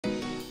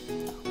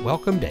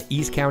Welcome to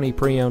East County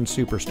Pre-Owned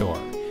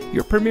Superstore,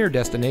 your premier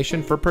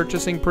destination for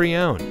purchasing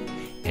pre-owned.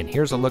 And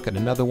here's a look at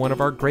another one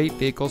of our great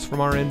vehicles from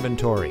our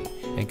inventory,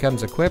 and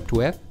comes equipped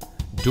with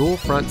dual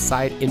front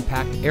side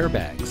impact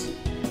airbags,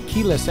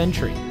 keyless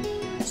entry,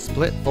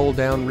 split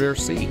fold-down rear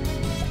seat,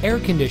 air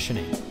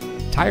conditioning,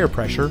 tire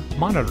pressure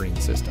monitoring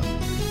system,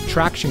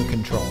 traction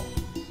control,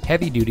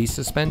 heavy-duty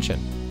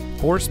suspension,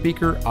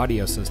 4-speaker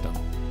audio system,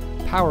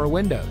 power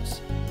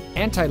windows,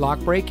 anti-lock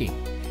braking,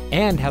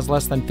 and has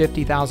less than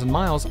 50,000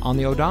 miles on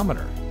the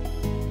odometer.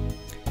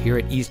 Here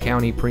at East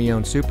County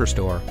Pre-Owned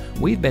Superstore,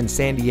 we've been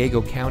San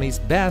Diego County's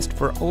best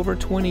for over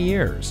 20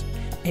 years,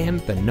 and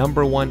the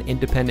 #1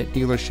 independent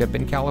dealership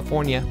in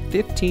California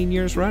 15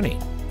 years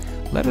running.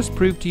 Let us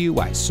prove to you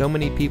why so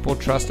many people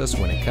trust us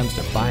when it comes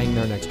to buying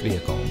their next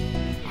vehicle.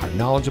 Our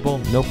knowledgeable,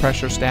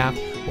 no-pressure staff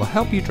will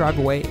help you drive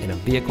away in a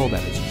vehicle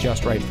that is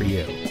just right for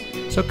you.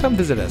 So come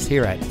visit us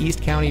here at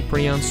East County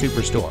Pre-Owned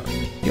Superstore.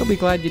 You'll be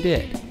glad you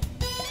did.